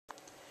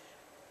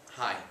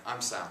Hi, I'm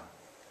Sam.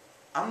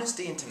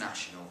 Amnesty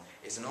International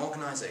is an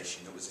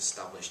organisation that was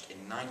established in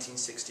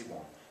 1961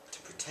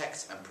 to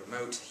protect and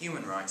promote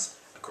human rights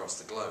across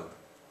the globe.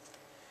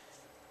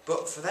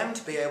 But for them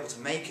to be able to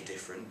make a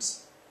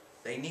difference,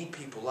 they need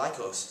people like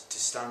us to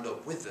stand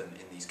up with them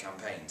in these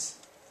campaigns.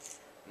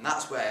 And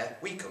that's where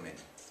we come in.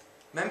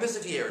 Members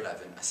of Year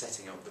 11 are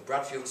setting up the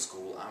Bradfield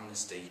School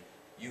Amnesty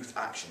Youth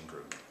Action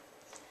Group,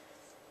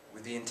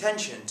 with the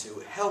intention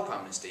to help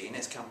Amnesty in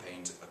its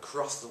campaigns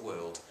across the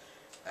world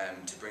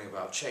to bring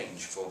about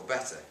change for the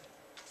better.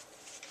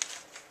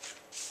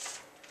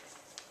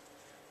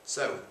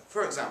 So,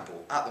 for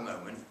example, at the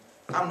moment,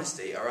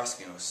 Amnesty are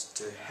asking us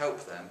to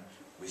help them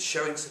with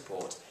showing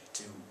support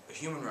to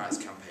human rights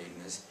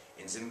campaigners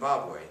in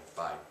Zimbabwe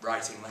by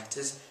writing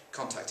letters,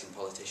 contacting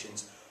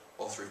politicians,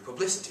 or through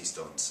publicity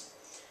stunts.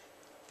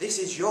 This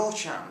is your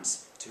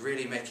chance to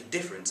really make a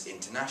difference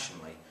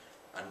internationally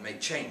and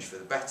make change for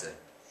the better.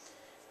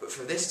 But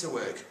for this to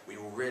work, we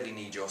will really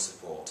need your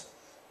support.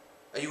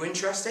 Are you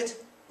interested?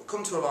 Well,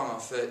 come to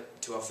along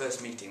to our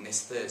first meeting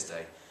this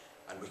Thursday,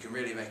 and we can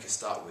really make a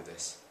start with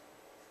this.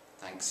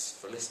 Thanks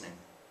for listening.